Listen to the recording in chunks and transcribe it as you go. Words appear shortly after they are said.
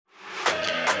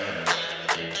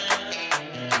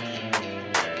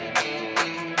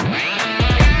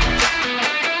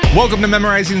Welcome to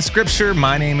Memorizing Scripture.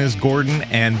 My name is Gordon,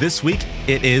 and this week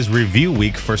it is review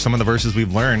week for some of the verses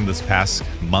we've learned this past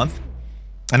month.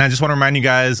 And I just want to remind you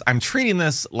guys, I'm treating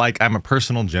this like I'm a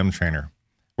personal gym trainer.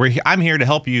 I'm here to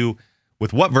help you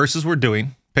with what verses we're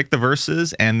doing, pick the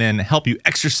verses, and then help you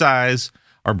exercise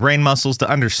our brain muscles to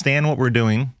understand what we're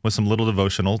doing with some little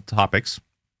devotional topics.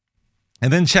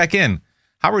 And then check in.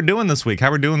 How we're doing this week, how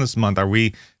we're doing this month. Are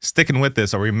we sticking with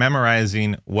this? Are we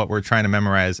memorizing what we're trying to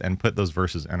memorize and put those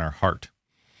verses in our heart?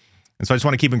 And so I just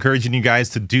want to keep encouraging you guys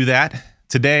to do that.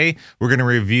 Today, we're going to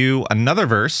review another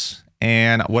verse.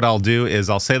 And what I'll do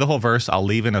is I'll say the whole verse. I'll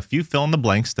leave in a few fill in the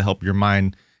blanks to help your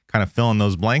mind kind of fill in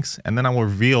those blanks. And then I will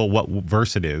reveal what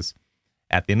verse it is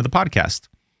at the end of the podcast.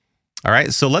 All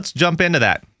right, so let's jump into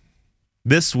that.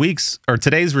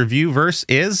 Today's review verse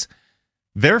is,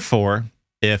 therefore,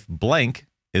 if blank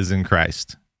is in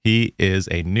Christ, he is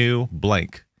a new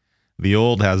blank. The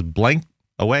old has blanked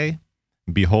away.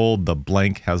 Behold, the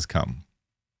blank has come.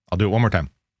 I'll do it one more time.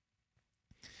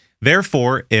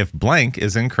 Therefore, if blank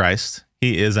is in Christ,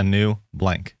 he is a new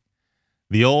blank.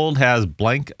 The old has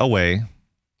blanked away.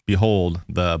 Behold,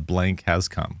 the blank has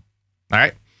come. All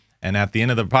right. And at the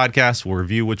end of the podcast, we'll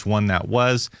review which one that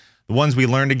was. The ones we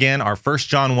learned again are 1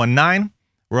 John 1:9,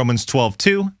 Romans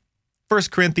 12:2, 1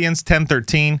 Corinthians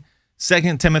 10:13,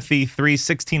 2 Timothy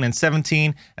 3:16 and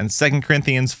 17, and 2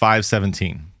 Corinthians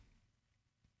 5:17.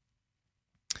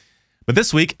 But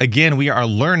this week, again, we are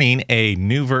learning a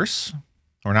new verse.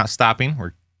 We're not stopping.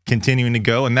 We're continuing to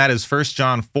go, and that is 1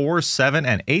 John 4:7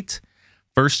 and 8.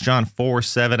 1 John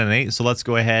 4:7 and 8. So let's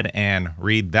go ahead and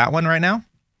read that one right now.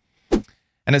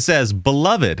 And it says,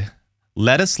 Beloved,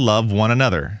 let us love one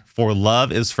another, for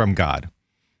love is from God.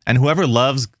 And whoever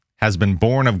loves has been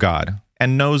born of God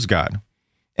and knows God.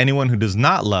 Anyone who does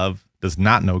not love does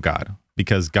not know God,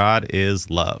 because God is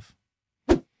love.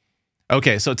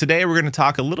 Okay, so today we're going to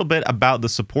talk a little bit about the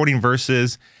supporting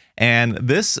verses. And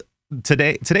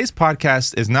today's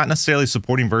podcast is not necessarily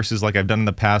supporting verses like I've done in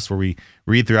the past, where we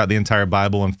read throughout the entire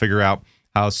Bible and figure out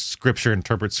how Scripture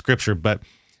interprets Scripture. But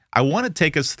I want to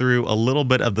take us through a little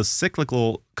bit of the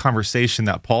cyclical conversation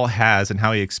that Paul has and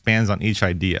how he expands on each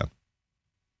idea.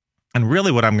 And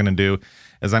really what I'm going to do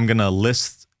is I'm going to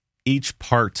list each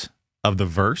part of the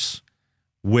verse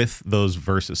with those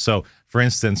verses. So, for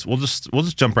instance, we'll just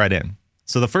jump right in.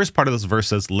 So the first part of this verse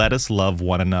says, let us love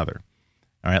one another.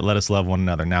 All right, let us love one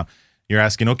another. Now, you're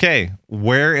asking, okay,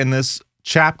 where in this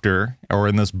chapter or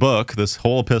in this book, this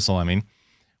whole epistle,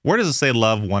 where does it say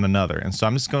love one another? And so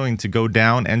I'm just going to go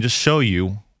down and just show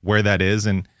you where that is,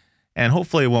 and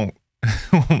hopefully it won't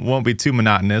be too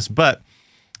monotonous, but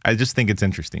I just think it's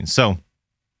interesting. So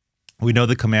we know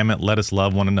the commandment, let us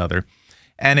love one another.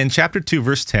 And in chapter 2,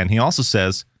 verse 10, he also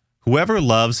says, whoever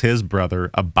loves his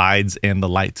brother abides in the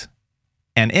light,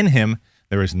 and in him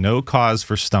there is no cause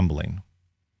for stumbling.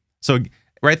 So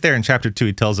right there in chapter 2,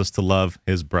 he tells us to love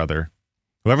his brother.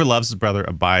 Whoever loves his brother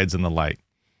abides in the light.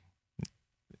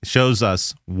 It shows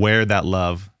us where that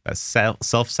love, that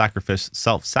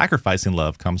self-sacrificing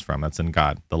love comes from. That's in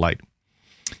God, the light.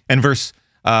 And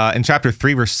in chapter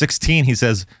 3, verse 16, he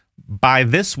says, by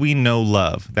this we know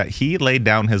love, that he laid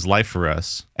down his life for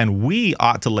us, and we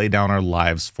ought to lay down our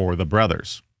lives for the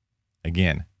brothers.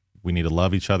 Again, we need to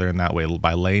love each other in that way,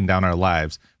 by laying down our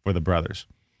lives for the brothers.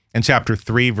 In chapter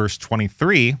 3, verse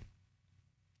 23,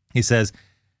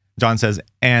 John says,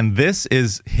 and this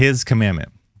is his commandment,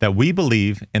 that we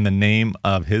believe in the name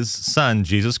of his Son,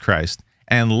 Jesus Christ,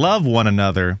 and love one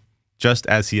another just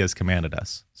as he has commanded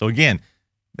us. So again,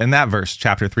 in that verse,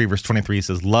 chapter 3, verse 23, he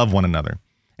says, love one another.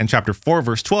 In chapter 4,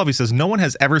 verse 12, he says, no one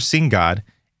has ever seen God.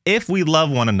 If we love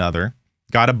one another,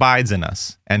 God abides in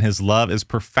us, and his love is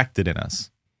perfected in us.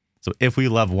 So if we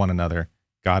love one another,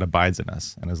 God abides in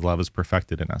us, and his love is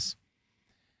perfected in us.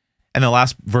 And the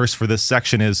last verse for this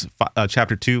section is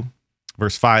chapter 2,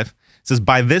 verse 5. It says,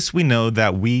 by this we know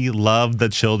that we love the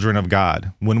children of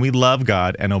God, when we love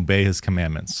God and obey his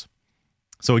commandments.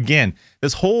 So again,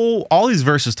 all these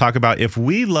verses talk about if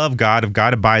we love God, if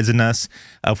God abides in us,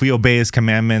 if we obey his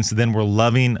commandments, then we're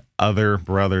loving other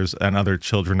brothers and other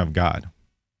children of God.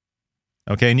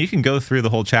 Okay, and you can go through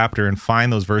the whole chapter and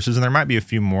find those verses, and there might be a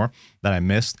few more that I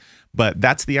missed, but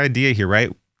that's the idea here,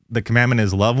 right? The commandment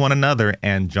is love one another,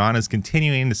 and John is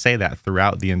continuing to say that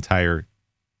throughout the entire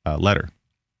letter.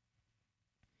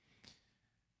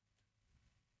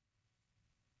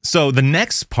 So the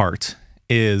next part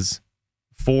is,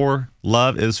 for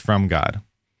love is from God.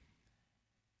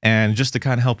 And just to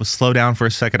kind of help us slow down for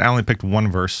a second, I only picked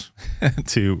one verse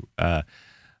to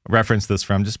reference this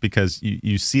from, just because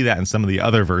you see that in some of the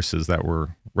other verses that we're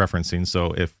referencing.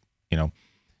 So if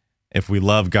we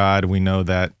love God, we know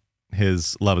that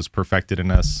his love is perfected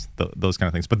in us, those kind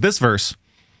of things. But this verse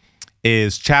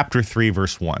is chapter 3,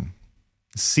 verse 1.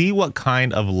 See what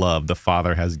kind of love the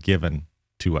Father has given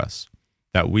to us,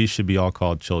 that we should be all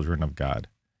called children of God.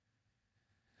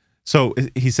 So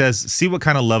he says, see what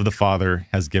kind of love the Father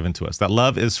has given to us. That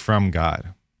love is from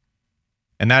God.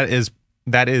 And that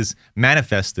is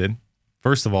manifested,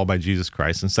 first of all, by Jesus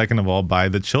Christ, and second of all, by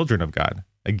the children of God.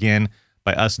 Again,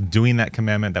 by us doing that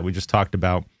commandment that we just talked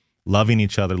about, loving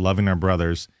each other, loving our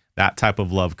brothers. That type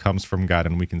of love comes from God,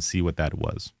 and we can see what that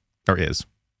was or is.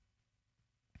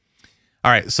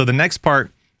 All right, so the next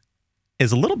part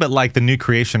is a little bit like the new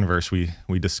creation verse we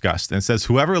discussed. And it says,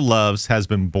 whoever loves has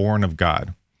been born of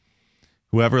God.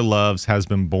 Whoever loves has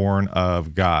been born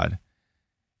of God.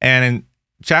 And in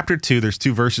chapter 2, there's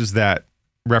 2 verses that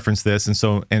reference this. And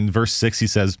so in verse 6, he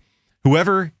says,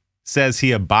 whoever says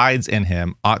he abides in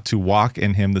him ought to walk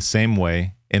in him the same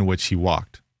way in which he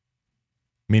walked.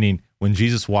 Meaning, when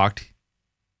Jesus walked,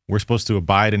 we're supposed to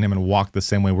abide in him and walk the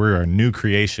same way. We're a new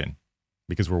creation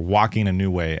because we're walking a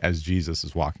new way as Jesus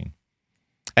is walking.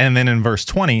 And then in verse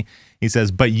 20, he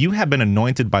says, but you have been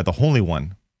anointed by the Holy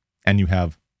One, and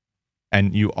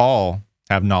you all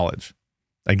have knowledge.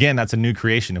 Again, that's a new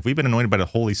creation. If we've been anointed by the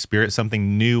Holy Spirit,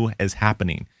 something new is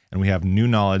happening, and we have new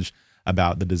knowledge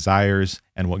about the desires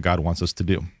and what God wants us to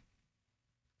do.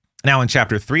 Now in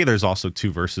chapter 3, there's also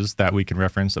 2 verses that we can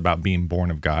reference about being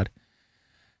born of God.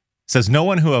 It says, no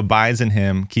one who abides in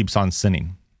him keeps on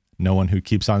sinning. No one who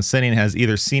keeps on sinning has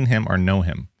either seen him or know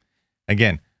him.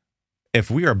 Again, if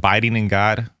we are abiding in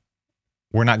God,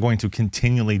 we're not going to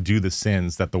continually do the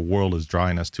sins that the world is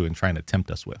drawing us to and trying to tempt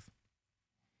us with.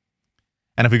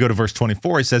 And if we go to verse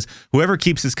 24, it says, whoever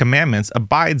keeps his commandments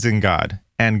abides in God,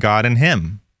 and God in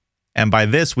him. And by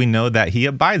this we know that he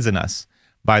abides in us,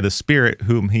 by the Spirit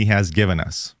whom he has given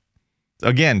us.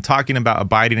 Again, talking about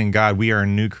abiding in God, we are a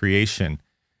new creation.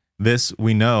 This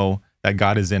we know that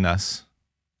God is in us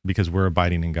because we're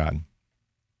abiding in God.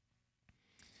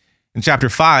 In chapter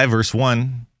 5, verse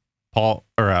 1,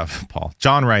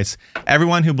 John writes,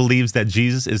 everyone who believes that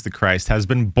Jesus is the Christ has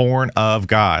been born of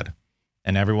God,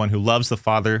 and everyone who loves the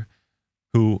Father,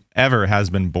 whoever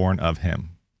has been born of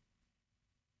him.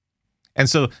 And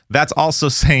so that's also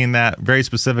saying that very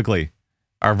specifically.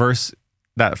 Our verse,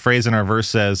 that phrase in our verse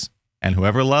says, and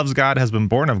whoever loves God has been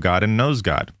born of God and knows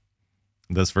God.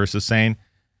 This verse is saying,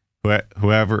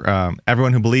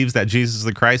 everyone who believes that Jesus is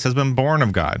the Christ has been born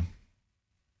of God.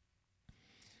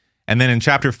 And then in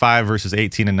chapter 5, verses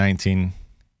 18 and 19,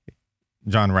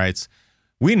 John writes,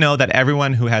 we know that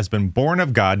everyone who has been born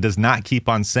of God does not keep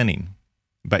on sinning,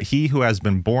 but he who has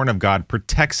been born of God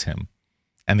protects him,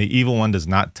 and the evil one does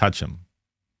not touch him.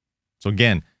 So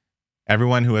again,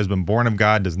 everyone who has been born of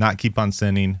God does not keep on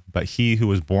sinning, but he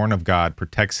who is born of God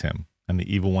protects him, and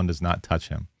the evil one does not touch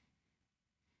him.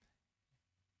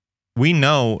 We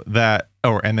know that,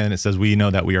 and then it says, we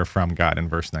know that we are from God in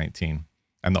verse 19,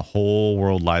 and the whole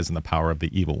world lies in the power of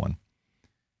the evil one.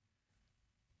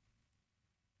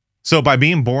 So by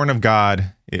being born of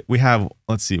God, we have,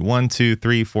 1, 2,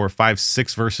 3, 4, 5,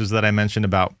 6 verses that I mentioned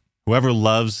about whoever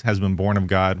loves has been born of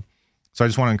God. So I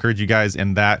just want to encourage you guys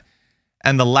in that.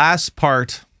 And the last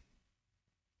part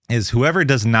is whoever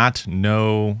does not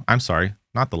know,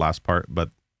 not the last part, but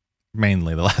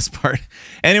mainly the last part.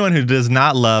 Anyone who does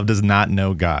not love does not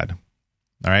know God.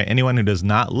 All right. Anyone who does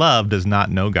not love does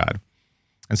not know God.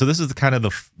 And so this is kind of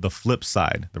the flip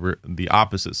side, the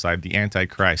opposite side, the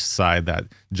Antichrist side that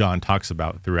John talks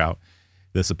about throughout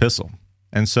this epistle.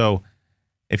 And so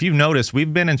if you've noticed,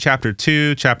 we've been in chapter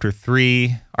 2, chapter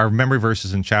 3, our memory verse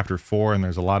is in chapter 4, and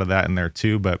there's a lot of that in there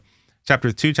too, but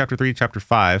chapter 2, chapter 3, chapter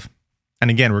 5, and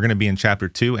again, we're going to be in chapter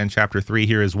 2 and chapter 3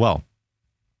 here as well.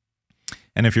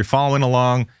 And if you're following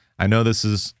along, I know this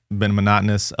has been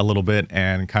monotonous a little bit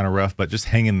and kind of rough, but just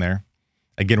hang in there.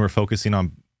 Again, we're focusing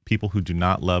on people who do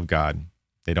not love God.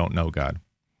 They don't know God.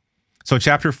 So in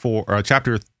chapter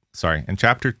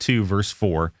 2, verse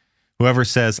 4, whoever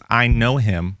says, I know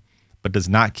him, but does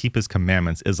not keep his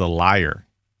commandments is a liar,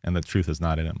 and the truth is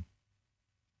not in him.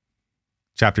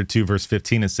 Chapter 2, verse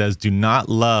 15, it says, do not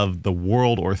love the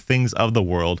world or things of the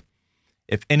world.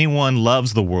 If anyone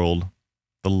loves the world,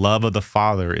 the love of the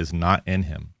Father is not in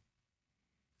him.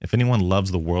 If anyone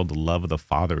loves the world, the love of the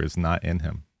Father is not in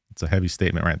him. It's a heavy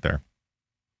statement right there.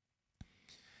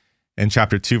 In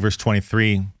chapter 2, verse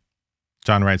 23,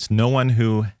 John writes, no one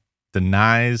who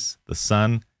denies the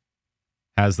Son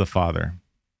has the Father.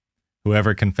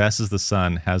 Whoever confesses the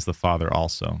Son has the Father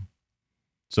also.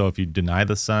 So if you deny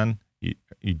the Son,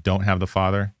 you don't have the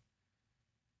Father.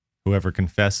 Whoever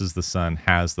confesses the Son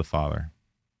has the Father.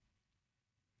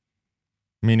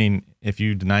 Meaning, if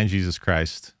you deny Jesus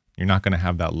Christ, You're not going to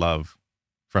have that love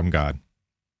from God.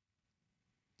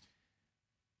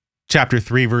 Chapter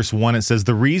 3, verse 1, it says,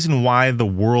 the reason why the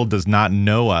world does not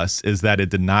know us is that it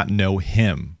did not know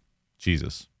him,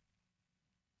 Jesus.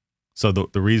 So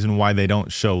the reason why they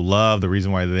don't show love, the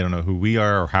reason why they don't know who we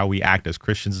are or how we act as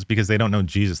Christians is because they don't know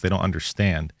Jesus. They don't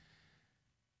understand.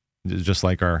 It's just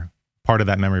like our part of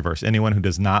that memory verse. Anyone who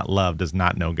does not love does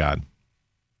not know God.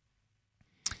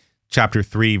 Chapter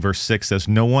 3, verse 6 says,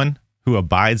 no one who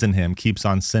abides in him keeps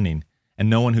on sinning, and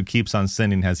no one who keeps on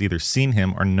sinning has either seen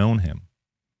him or known him.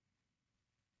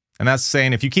 And that's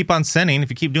saying if you keep on sinning,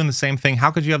 if you keep doing the same thing, how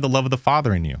could you have the love of the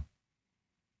Father in you?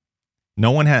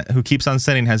 No one who keeps on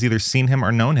sinning has either seen him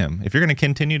or known him. If you're going to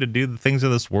continue to do the things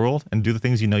of this world and do the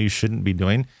things you know you shouldn't be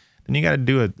doing, then you got to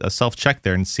do a self-check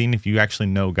there and seeing if you actually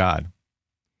know God.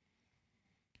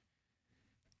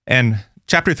 And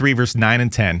chapter 3, verse 9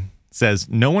 and 10 says,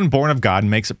 no one born of God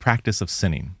makes a practice of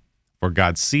sinning, for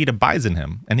God's seed abides in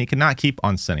him, and he cannot keep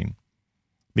on sinning,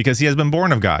 because he has been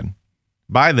born of God.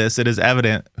 By this, it is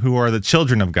evident who are the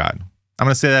children of God. I'm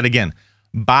going to say that again.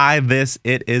 By this,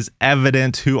 it is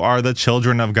evident who are the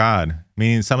children of God.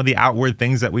 Meaning some of the outward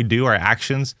things that we do, our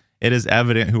actions, it is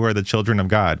evident who are the children of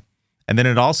God. And then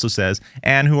it also says,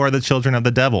 and who are the children of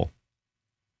the devil.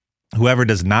 Whoever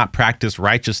does not practice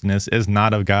righteousness is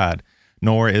not of God,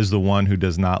 nor is the one who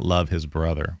does not love his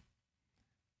brother.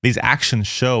 These actions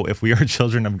show if we are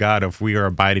children of God, if we are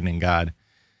abiding in God.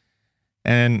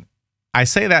 And I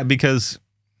say that because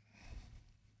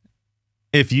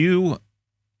if you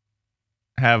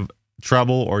have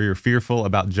trouble or you're fearful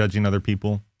about judging other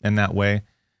people in that way,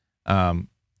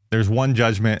 there's one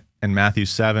judgment in Matthew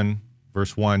 7,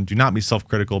 verse 1. Do not be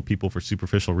self-critical of people for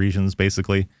superficial reasons,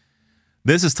 basically.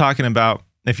 This is talking about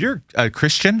if you're a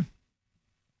Christian,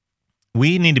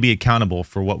 we need to be accountable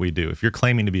for what we do. If you're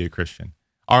claiming to be a Christian,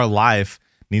 our life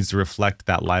needs to reflect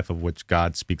that life of which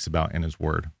God speaks about in his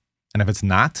word. And if it's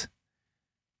not,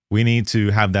 we need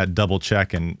to have that double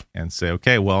check and say,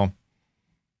 okay, well,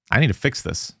 I need to fix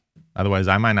this. Otherwise,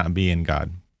 I might not be in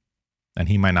God, and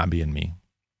he might not be in me.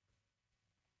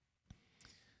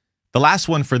 The last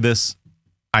one for this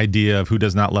idea of who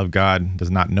does not love God, does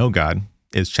not know God,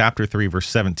 is chapter 3, verse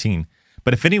 17.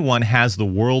 But if anyone has the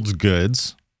world's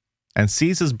goods and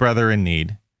sees his brother in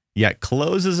need, yet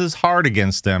closes his heart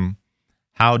against him,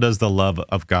 how does the love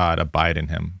of God abide in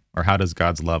him? Or how does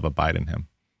God's love abide in him?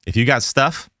 If you got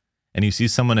stuff and you see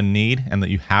someone in need and that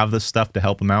you have the stuff to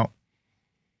help them out,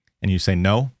 and you say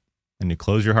no, and you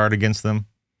close your heart against them,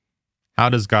 how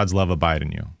does God's love abide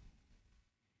in you?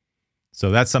 So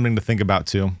that's something to think about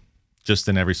too, just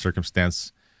in every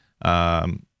circumstance.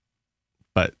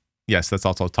 But yes, that's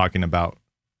also talking about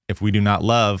if we do not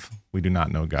love, we do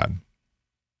not know God.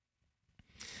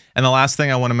 And the last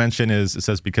thing I want to mention is it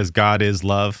says, because God is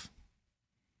love.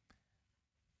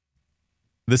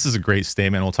 This is a great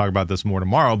statement. We'll talk about this more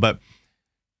tomorrow, but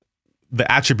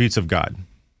the attributes of God.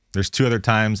 There's two other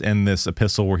times in this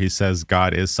epistle where he says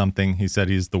God is something. He said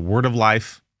he's the word of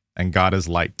life and God is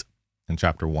light in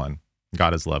chapter 1.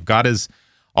 God is love. God is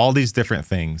all these different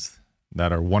things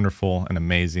that are wonderful and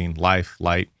amazing, life,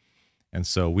 light. And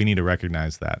so we need to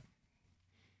recognize that.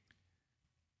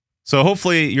 So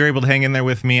hopefully you're able to hang in there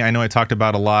with me. I know I talked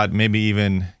about a lot, maybe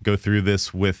even go through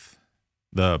this with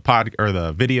the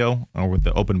the video or with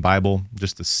the open Bible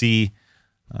just to see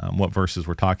what verses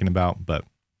we're talking about. But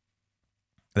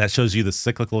that shows you the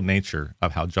cyclical nature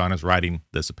of how John is writing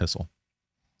this epistle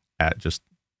at just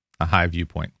a high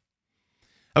viewpoint.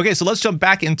 Okay, so let's jump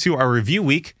back into our review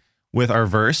week with our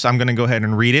verse. I'm going to go ahead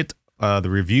and read it, the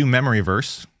review memory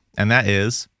verse, and that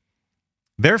is,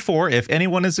 therefore, if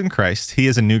anyone is in Christ, he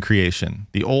is a new creation.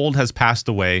 The old has passed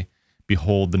away.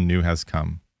 Behold, the new has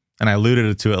come. And I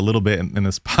alluded to it a little bit in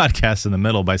this podcast in the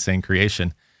middle by saying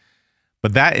creation.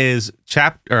 But that is 2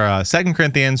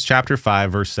 Corinthians chapter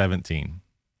 5, verse 17.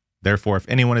 Therefore, if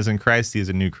anyone is in Christ, he is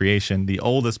a new creation. The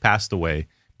old has passed away.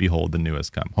 Behold, the new has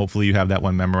come. Hopefully you have that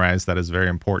one memorized. That is very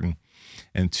important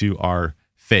into our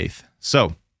faith.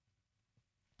 So,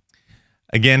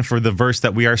 again, for the verse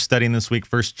that we are studying this week,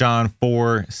 1 John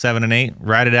 4, 7 and 8,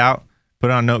 write it out,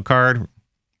 put it on a note card,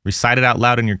 recite it out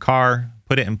loud in your car,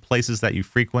 put it in places that you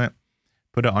frequent,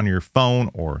 put it on your phone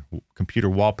or computer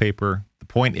wallpaper. The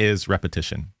point is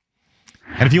repetition.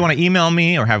 And if you want to email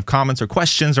me or have comments or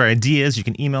questions or ideas, you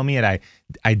can email me at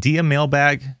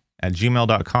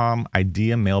ideamailbag@gmail.com,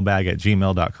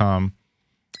 ideamailbag@gmail.com.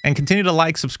 And continue to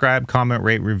like, subscribe, comment,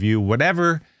 rate, review,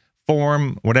 whatever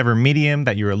form, whatever medium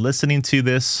that you're listening to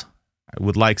this. I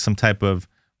would like some type of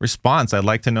response. I'd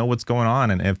like to know what's going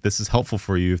on and if this is helpful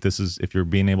for you, if you're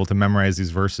being able to memorize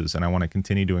these verses, and I want to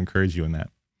continue to encourage you in that.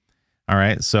 All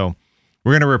right, so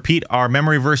We're going to repeat our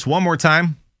memory verse one more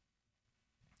time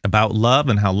about love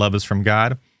and how love is from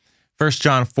God. 1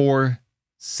 John 4,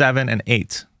 7, and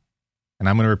 8. And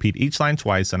I'm going to repeat each line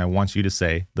twice, and I want you to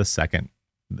say the second.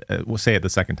 We'll say it the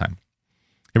second time.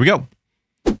 Here we go.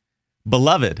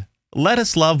 Beloved, let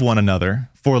us love one another,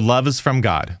 for love is from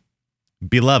God.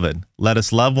 Beloved, let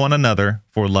us love one another,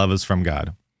 for love is from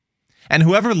God. And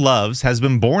whoever loves has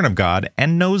been born of God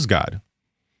and knows God.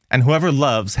 And whoever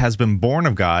loves has been born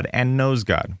of God and knows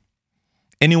God.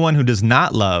 Anyone who does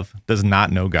not love does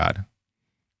not know God.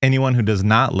 Anyone who does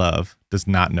not love does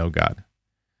not know God.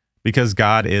 Because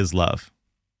God is love.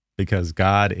 Because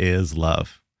God is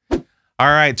love. All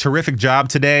right, terrific job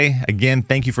today. Again,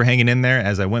 thank you for hanging in there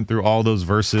as I went through all those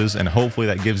verses, and hopefully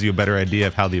that gives you a better idea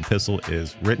of how the epistle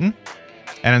is written.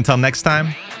 And until next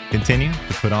time, continue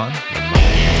to put on the